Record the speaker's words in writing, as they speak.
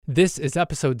This is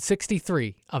episode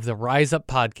 63 of the Rise Up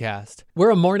Podcast. We're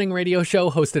a morning radio show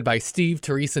hosted by Steve,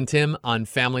 Therese, and Tim on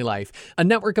Family Life, a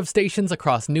network of stations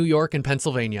across New York and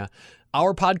Pennsylvania.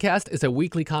 Our podcast is a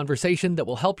weekly conversation that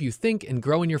will help you think and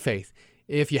grow in your faith.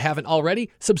 If you haven't already,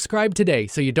 subscribe today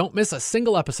so you don't miss a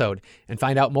single episode, and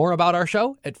find out more about our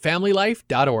show at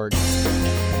familylife.org.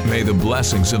 May the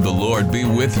blessings of the Lord be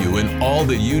with you in all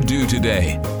that you do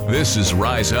today. This is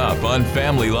Rise Up on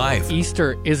Family Life.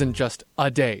 Easter isn't just a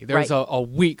day. There's a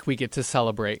week we get to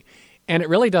celebrate. And it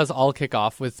really does all kick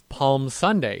off with Palm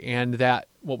Sunday and that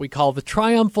what we call the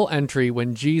triumphal entry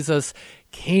when Jesus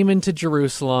came into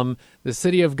Jerusalem, the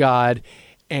city of God,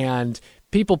 and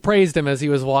people praised him as he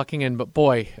was walking in. But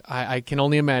boy, I can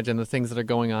only imagine the things that are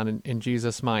going on in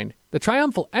Jesus' mind. The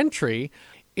triumphal entry,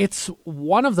 it's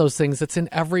one of those things that's in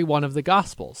every one of the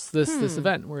Gospels, this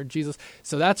event where Jesus...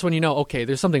 So that's when you know, okay,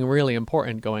 there's something really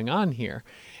important going on here.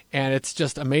 And it's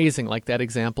just amazing, like that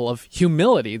example of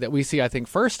humility that we see, I think,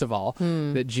 first of all,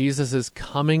 that Jesus is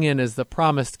coming in as the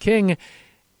promised king,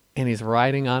 and he's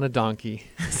riding on a donkey.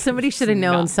 Somebody should have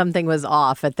known something was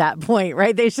off at that point,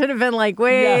 right? They should have been like,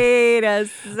 wait a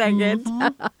second.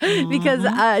 Because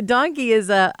a donkey is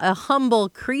a humble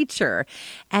creature.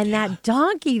 And that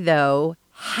donkey, though,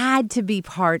 had to be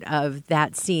part of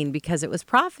that scene because it was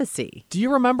prophecy. Do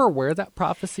you remember where that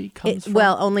prophecy comes from?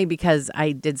 Well, only because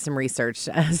I did some research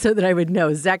so that I would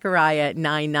know. Zechariah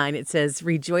 9:9, it says,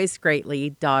 "Rejoice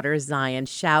greatly, daughter Zion.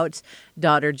 Shout,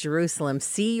 daughter Jerusalem.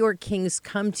 See your kings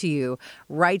come to you,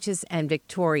 righteous and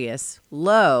victorious.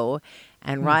 Lo,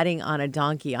 and riding on a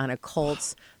donkey, on a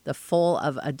colt, the foal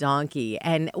of a donkey."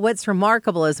 And what's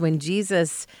remarkable is when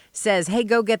Jesus says, hey,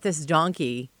 go get this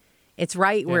donkey, it's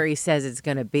right where he says it's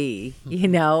going to be, you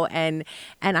know, and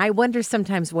I wonder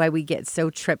sometimes why we get so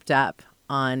tripped up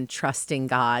on trusting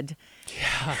God.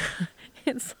 Yeah.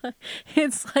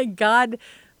 It's like God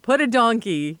put a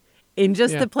donkey in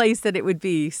just the place that it would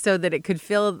be so that it could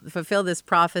fulfill this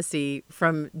prophecy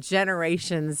from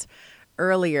generations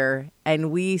earlier,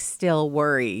 and we still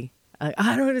worry.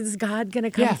 I don't know, is God going to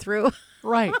come through?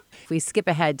 Right. If we skip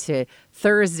ahead to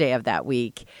Thursday of that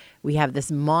week, we have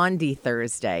this Maundy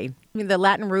Thursday. I mean, the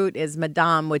Latin root is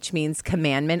madam, which means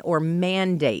commandment or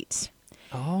mandate.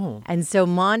 Oh. And so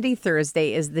Maundy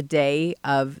Thursday is the day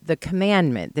of the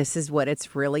commandment. This is what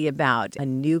it's really about. A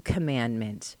new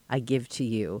commandment I give to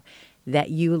you,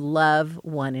 that you love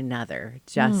one another,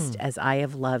 just as I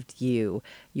have loved you.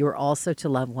 You are also to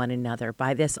love one another.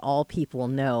 By this, all people will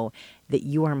know that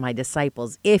you are my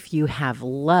disciples, if you have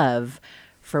love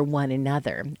for one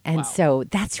another. And so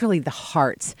that's really the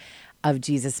heart of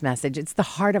Jesus' message. It's the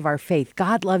heart of our faith.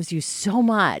 God loves you so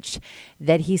much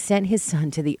that he sent his son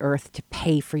to the earth to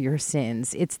pay for your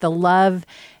sins. It's the love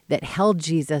that held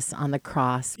Jesus on the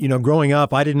cross. You know, growing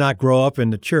up, I did not grow up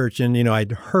in the church, and, you know,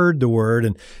 I'd heard the word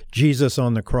and Jesus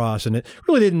on the cross, and it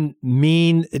really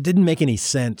didn't make any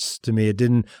sense to me. I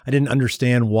didn't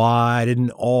understand why. I didn't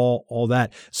all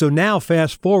that. So now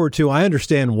fast forward to, I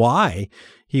understand why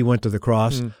he went to the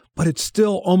cross, but it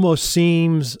still almost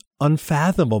seems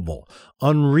unfathomable,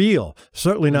 unreal.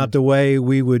 Certainly not the way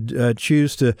we would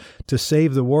choose to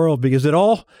save the world, because it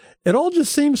all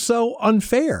just seems so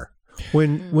unfair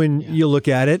when you look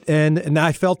at it. And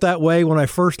I felt that way when I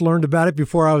first learned about it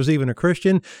before I was even a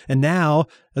Christian. And now,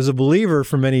 as a believer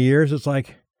for many years, it's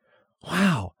like,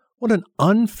 wow, what an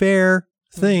unfair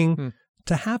thing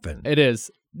to happen. It is.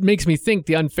 It makes me think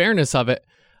the unfairness of it,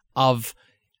 of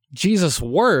Jesus'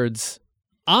 words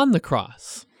on the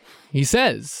cross. He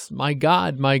says, my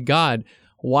God,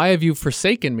 why have you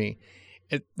forsaken me?"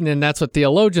 And that's what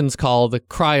theologians call the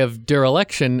cry of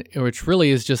dereliction, which really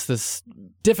is just this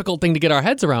difficult thing to get our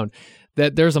heads around,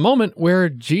 that there's a moment where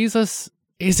Jesus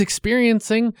is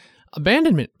experiencing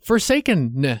abandonment,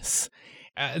 forsakenness.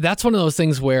 That's one of those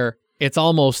things where it's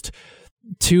almost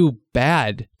too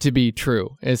bad to be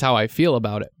true, is how I feel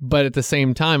about it. But at the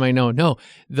same time, I know, no,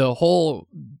 the whole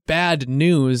bad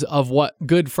news of what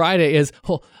Good Friday is,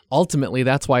 well, ultimately,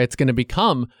 that's why it's going to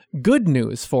become good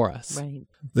news for us. Right.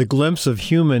 The glimpse of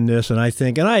humanness, and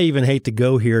I even hate to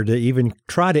go here to even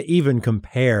try to even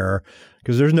compare,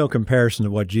 because there's no comparison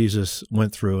to what Jesus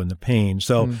went through and the pain.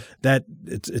 So that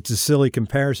it's a silly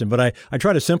comparison. But I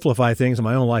try to simplify things in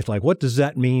my own life, like what does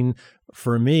that mean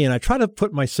for me? And I try to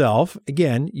put myself,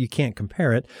 again, you can't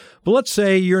compare it, but let's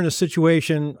say you're in a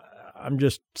situation, I'm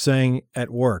just saying at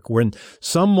work, when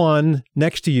someone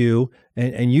next to you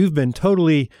and you've been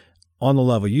totally on the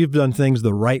level, you've done things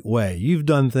the right way, you've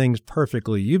done things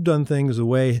perfectly, you've done things the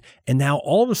way, and now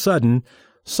all of a sudden,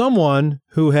 someone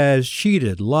who has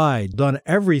cheated, lied, done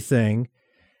everything,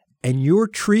 and you're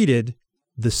treated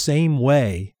the same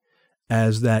way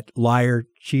as that liar,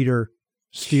 cheater,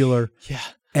 stealer. Yeah.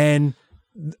 And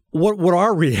what would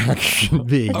our reaction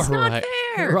be? It's not Right.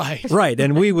 fair. Right. Right.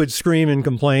 And we would scream and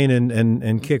complain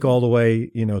and kick all the way,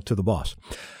 to the boss.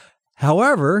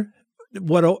 However,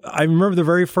 I remember the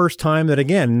very first time that,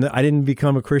 again, I didn't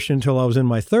become a Christian until I was in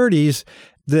my 30s,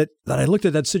 that I looked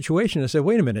at that situation and I said,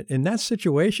 wait a minute, in that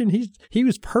situation, he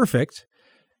was perfect.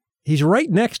 He's right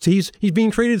next to, he's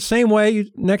being treated the same way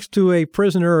next to a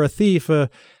prisoner or a thief,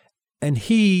 and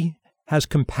he has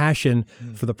compassion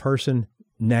for the person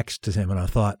next to him. And I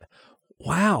thought,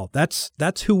 wow, that's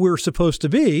who we're supposed to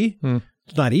be.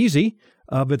 It's not easy,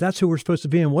 but that's who we're supposed to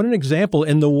be. And what an example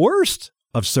in the worst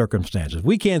of circumstances.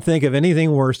 We can't think of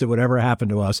anything worse that would ever happen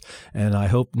to us, and I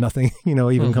hope nothing,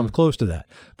 even comes close to that.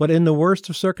 But in the worst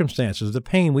of circumstances, the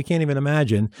pain we can't even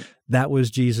imagine, that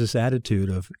was Jesus' attitude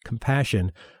of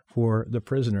compassion for the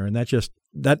prisoner. And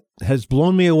that has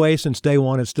blown me away since day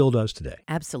one. It still does today.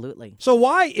 Absolutely. So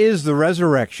why is the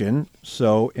resurrection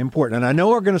so important? And I know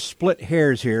we're going to split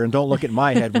hairs here, and don't look at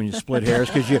my head when you split hairs,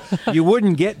 because you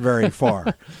wouldn't get very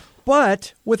far.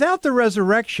 But without the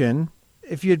resurrection,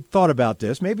 if you'd thought about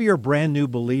this, maybe you're a brand new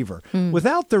believer.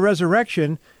 Without the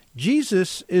resurrection,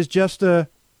 Jesus is just a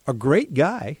great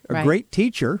guy, a great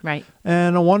teacher,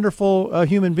 and a wonderful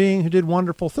human being who did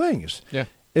wonderful things. Yeah.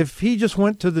 If he just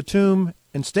went to the tomb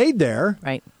and stayed there,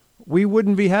 we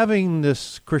wouldn't be having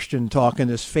this Christian talk and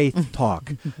this faith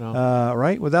talk,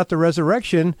 right? Without the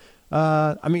resurrection,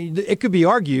 it could be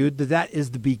argued that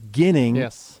is the beginning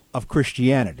of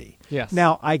Christianity. Yes.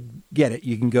 Now, I get it.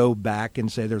 You can go back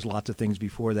and say there's lots of things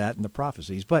before that in the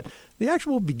prophecies, but the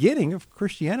actual beginning of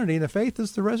Christianity and the faith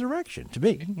is the resurrection, to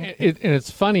me. And it's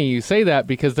funny you say that,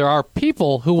 because there are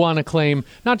people who want to claim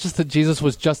not just that Jesus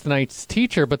was just a nice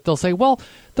teacher, but they'll say, well,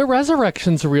 the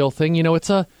resurrection's a real thing. It's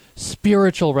a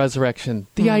spiritual resurrection.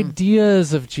 The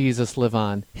ideas of Jesus live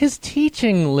on. His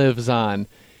teaching lives on.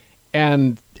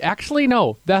 And actually,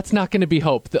 no, that's not going to be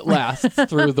hope that lasts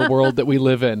through the world that we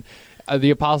live in.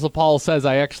 The Apostle Paul says,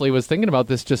 I actually was thinking about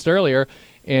this just earlier,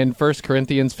 in 1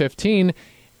 Corinthians 15,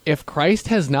 if Christ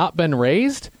has not been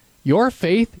raised, your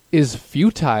faith is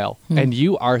futile and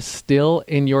you are still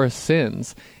in your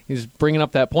sins. He's bringing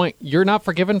up that point. You're not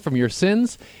forgiven from your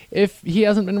sins if he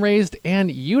hasn't been raised,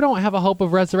 and you don't have a hope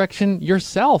of resurrection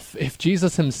yourself if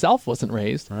Jesus himself wasn't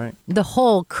raised. Right. The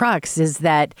whole crux is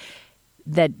that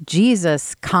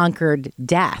Jesus conquered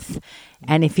death.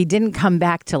 And if he didn't come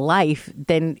back to life,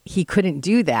 then he couldn't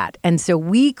do that. And so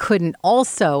we couldn't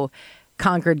also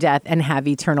conquer death and have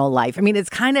eternal life. I mean, it's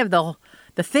kind of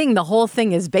the thing the whole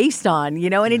thing is based on,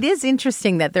 and it is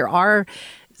interesting that there are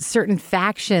certain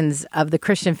factions of the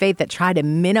Christian faith that try to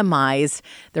minimize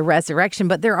the resurrection.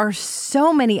 But there are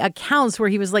so many accounts where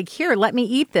he was like, here, let me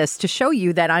eat this to show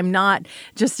you that I'm not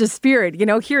just a spirit.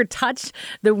 Here, touch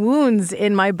the wounds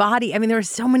in my body. I mean, there are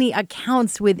so many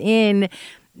accounts within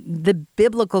the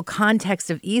biblical context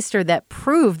of Easter that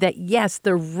prove that, yes,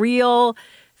 the real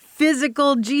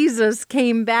physical Jesus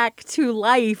came back to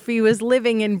life. He was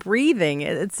living and breathing.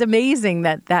 It's amazing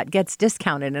that gets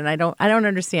discounted, and I don't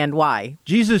understand why.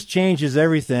 Jesus changes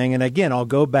everything. And again, I'll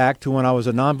go back to when I was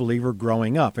a non-believer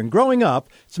growing up. And growing up,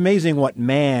 it's amazing what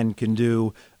man can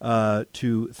do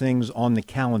to things on the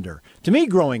calendar. To me,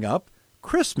 growing up,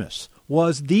 Christmas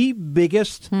was the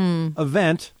biggest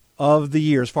event of the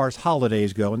year as far as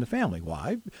holidays go in the family.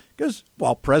 Why? Because,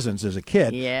 presents as a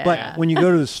kid. Yeah. But when you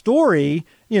go to the story,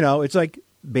 it's like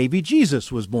baby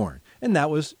Jesus was born. And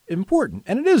that was important.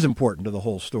 And it is important to the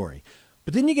whole story.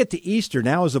 But then you get to Easter.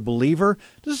 Now as a believer,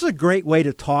 this is a great way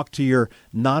to talk to your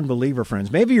non-believer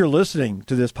friends. Maybe you're listening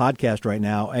to this podcast right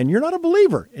now and you're not a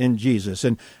believer in Jesus,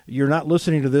 and you're not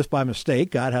listening to this by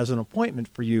mistake. God has an appointment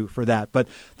for you for that. But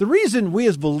the reason we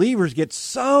as believers get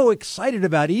so excited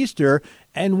about Easter,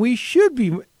 and we should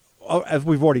be, as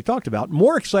we've already talked about,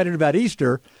 more excited about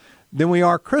Easter than we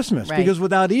are Christmas, because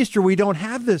without Easter, we don't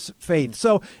have this faith.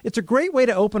 So it's a great way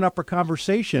to open up a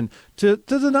conversation to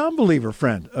the non-believer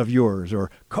friend of yours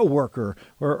or coworker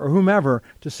or whomever,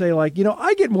 to say, like,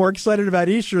 I get more excited about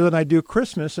Easter than I do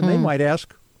Christmas. And they might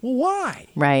ask, well, why?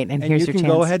 Right. And here's your chance. You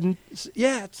can go ahead and,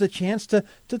 it's a chance to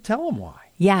tell them why.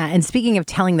 Yeah. And speaking of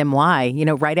telling them why,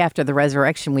 right after the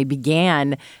resurrection, we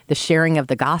began the sharing of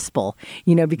the gospel,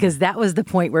 because that was the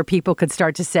point where people could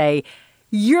start to say,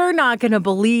 you're not going to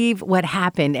believe what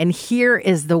happened, and here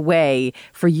is the way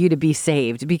for you to be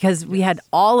saved. Because we had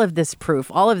all of this proof,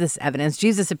 all of this evidence.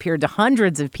 Jesus appeared to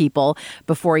hundreds of people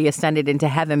before he ascended into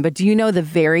heaven. But do you know the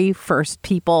very first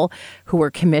people who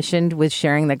were commissioned with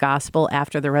sharing the gospel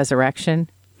after the resurrection?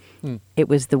 It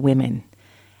was the women.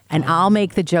 and I'll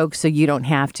make the joke so you don't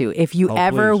have to. If you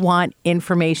ever please. want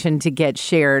information to get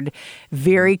shared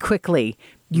very quickly,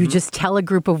 you just tell a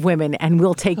group of women and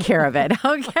we'll take care of it,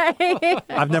 okay?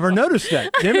 I've never noticed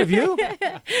that. Jim, have you?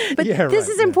 But Yeah, this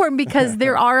right, is important because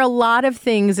there are a lot of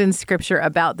things in Scripture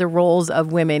about the roles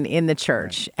of women in the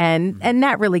church. And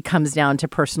that really comes down to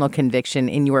personal conviction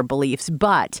in your beliefs.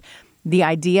 But the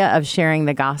idea of sharing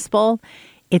the gospel,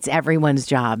 it's everyone's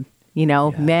job. You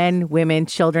know, men, women,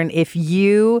 children, if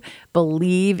you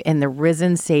believe in the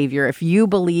risen Savior, if you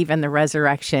believe in the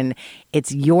resurrection,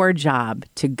 it's your job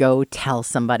to go tell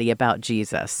somebody about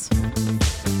Jesus.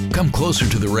 Come closer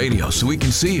to the radio so we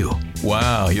can see you.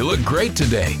 Wow, you look great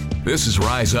today. This is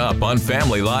Rise Up on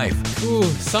Family Life. Ooh,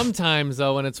 sometimes,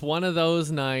 though, when it's one of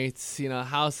those nights,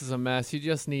 house is a mess, you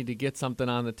just need to get something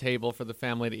on the table for the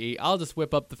family to eat. I'll just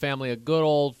whip up the family a good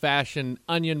old-fashioned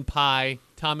onion pie,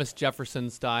 Thomas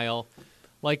Jefferson style,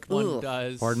 like one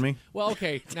does. Pardon me? Well,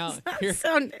 okay, now... That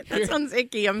sounds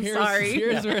icky. I'm sorry.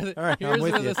 Here's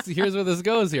where this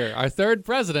goes here. Our third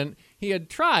president, he had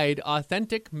tried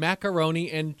authentic macaroni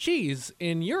and cheese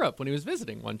in Europe when he was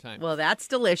visiting one time. Well, that's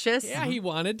delicious. Yeah, he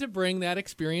wanted to bring that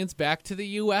experience back to the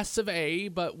U.S. of A.,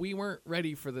 but we weren't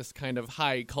ready for this kind of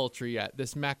high culture yet,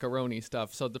 this macaroni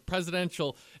stuff. So the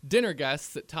presidential dinner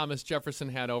guests that Thomas Jefferson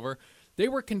had over, they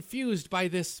were confused by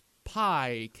this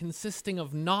pie consisting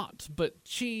of naught but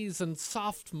cheese and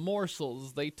soft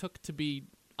morsels they took to be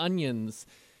onions.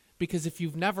 Because if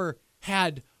you've never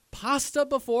had pasta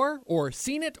before or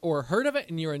seen it or heard of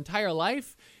it in your entire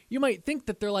life, you might think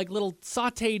that they're like little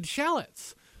sautéed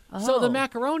shallots. So the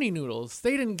macaroni noodles,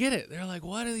 they didn't get it. They're like,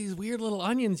 what are these weird little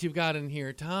onions you've got in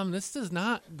here, Tom? This is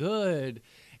not good.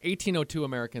 1802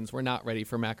 Americans were not ready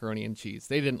for macaroni and cheese.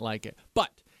 They didn't like it.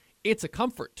 But it's a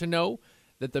comfort to know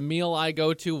that the meal I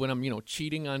go to when I'm,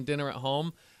 cheating on dinner at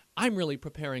home, I'm really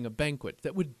preparing a banquet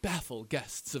that would baffle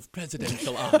guests of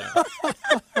presidential honor.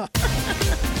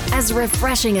 As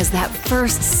refreshing as that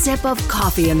first sip of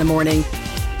coffee in the morning.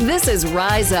 This is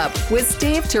Rise Up with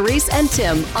Steve, Therese, and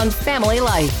Tim on Family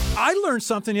Life. I learned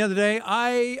something the other day.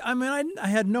 I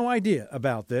had no idea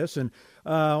about this, and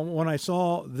when I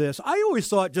saw this, I always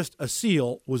thought just a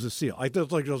seal was a seal. I thought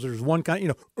there's one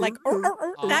kind, that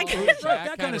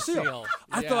kind of seal.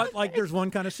 I thought there's one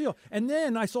kind of seal, and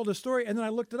then I saw this story, and then I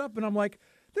looked it up, and I'm like,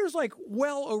 there's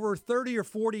well over 30 or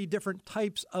 40 different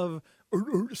types of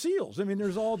seals. I mean,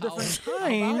 there's all different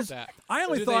kinds. I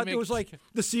only thought it was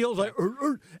the seals,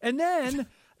 and then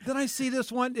I see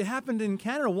this one. It happened in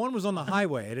Canada. One was on the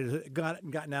highway. It had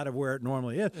gotten out of where it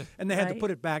normally is, and they had to put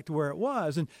it back to where it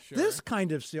was. And this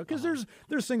kind of seal, because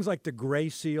there's things like the gray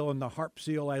seal and the harp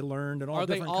seal I learned, and all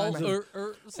different kinds of.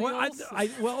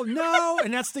 Seals? Well, no,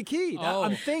 and that's the key.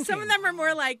 I'm thinking. Some of them are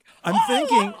more like. I'm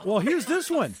thinking. Well, here's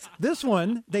this one. This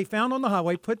one they found on the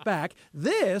highway, put back.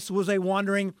 This was a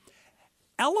wandering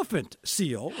elephant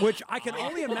seal, which I can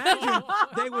only imagine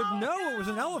they would know it was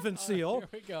an elephant seal. Here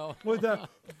we go. With the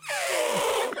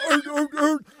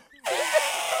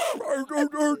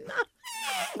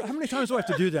how many times do I have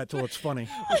to do that till it's funny?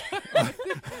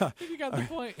 You got the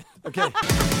point. Okay.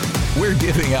 We're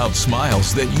giving out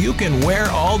smiles that you can wear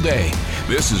all day.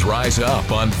 This is Rise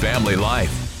Up on Family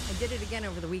Life. I did it again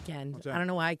over the weekend. What's that? I don't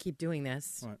know why I keep doing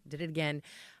this. What? Did it again.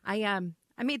 I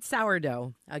made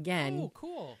sourdough again. Oh,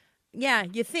 cool. Yeah,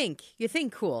 you think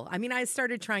cool. I mean, I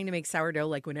started trying to make sourdough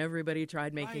when everybody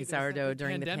tried making sourdough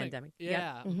during the pandemic.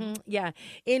 Yeah. Yep. Mm-hmm. Yeah.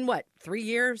 In 3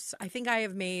 years? I think I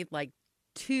have made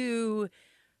 2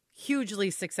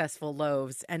 hugely successful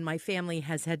loaves, and my family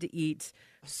has had to eat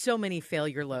so many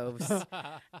failure loaves.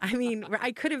 I mean,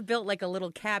 I could have built a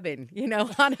little cabin,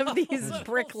 out of these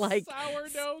brick-like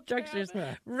structures.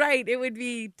 Cabin. Right. It would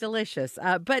be delicious.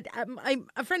 But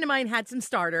a friend of mine had some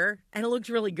starter, and it looked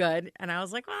really good. And I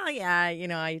was like, well, yeah,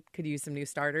 I could use some new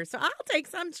starter. So I'll take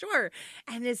some, sure.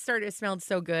 And it smelled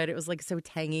so good. It was so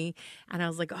tangy. And I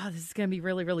was like, oh, this is going to be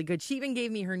really, really good. She even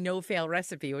gave me her no-fail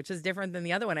recipe, which is different than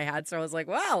the other one I had. So I was like,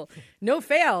 well, no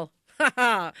fail.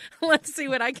 Let's see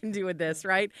what I can do with this,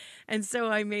 right? And so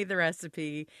I made the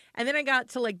recipe, and then I got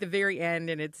to the very end,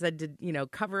 and it said to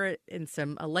cover it in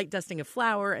a light dusting of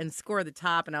flour and score the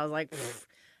top, and I was like,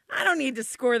 I don't need to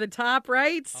score the top,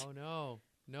 right? Oh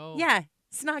no. Yeah,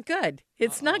 it's not good.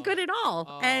 It's not good at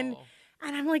all. And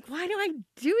I'm like, why do I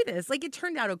do this? It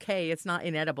turned out okay. It's not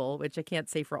inedible, which I can't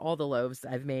say for all the loaves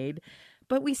I've made.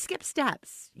 But we skip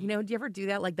steps. Do you ever do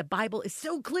that? The Bible is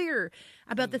so clear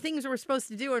about the things we're supposed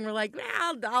to do, and we're like,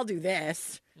 well, I'll do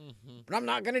this, but I'm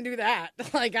not going to do that.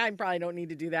 I probably don't need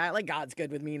to do that. God's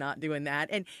good with me not doing that.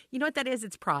 And you know what that is?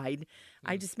 It's pride.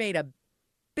 I just made a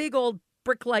big old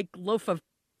brick-like loaf of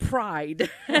pride.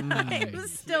 I'm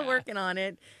still working on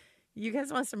it. You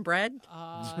guys want some bread?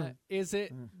 Is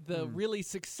it the really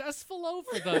successful loaf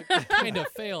or the kind of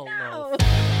fail loaf?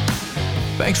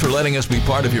 Thanks for letting us be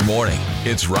part of your morning.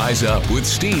 It's Rise Up with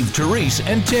Steve, Therese,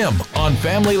 and Tim on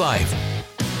Family Life.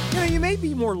 You know, you may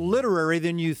be more literary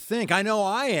than you think. I know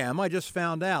I am. I just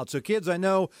found out. So, kids, I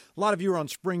know a lot of you are on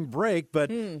spring break, but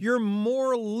you're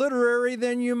more literary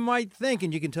than you might think.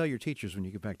 And you can tell your teachers when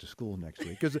you get back to school next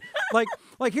week. Because,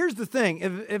 like, here's the thing.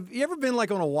 If you ever been, like,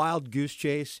 on a wild goose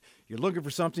chase, you're looking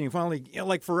for something, you finally,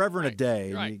 like, forever and a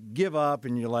day, and you give up,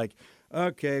 and you're like,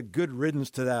 okay, good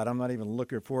riddance to that. I'm not even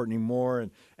looking for it anymore.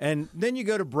 And then you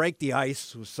go to break the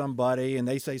ice with somebody, and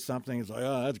they say something. It's like,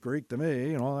 oh, that's Greek to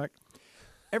me, and all that.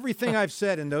 Everything I've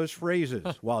said in those phrases,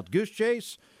 wild goose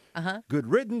chase, good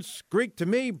riddance, Greek to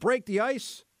me, break the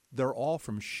ice, they're all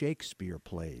from Shakespeare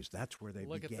plays. That's where they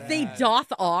began. They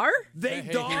doth are? They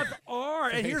doth are.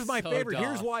 And here's my favorite.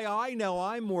 Here's why I know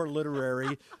I'm more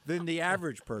literary than the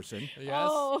average person. Yes.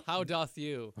 Oh. How doth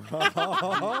you? I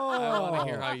want to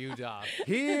hear how you doth.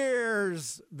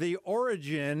 Here's the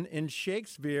origin in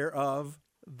Shakespeare of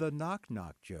the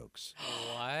knock-knock jokes.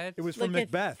 What? It was from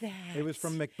Macbeth. It was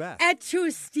from Macbeth. Et tu,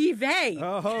 Steve?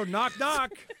 Oh,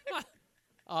 knock-knock.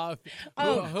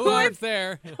 Who art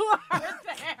there?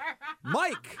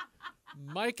 Mike.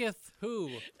 Miketh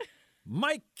who?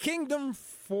 Mike Kingdom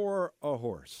for a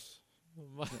horse.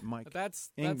 Mike. That's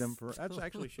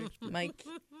actually Shakespeare. Mike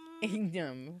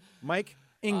Ingham. Mike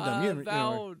Ingham.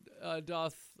 Thou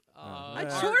doth... a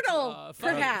chortle,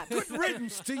 perhaps. Good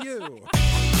riddance to you.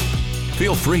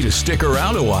 Feel free to stick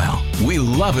around a while. We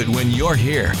love it when you're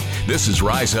here. This is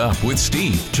Rise Up with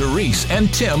Steve, Therese,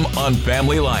 and Tim on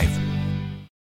Family Life.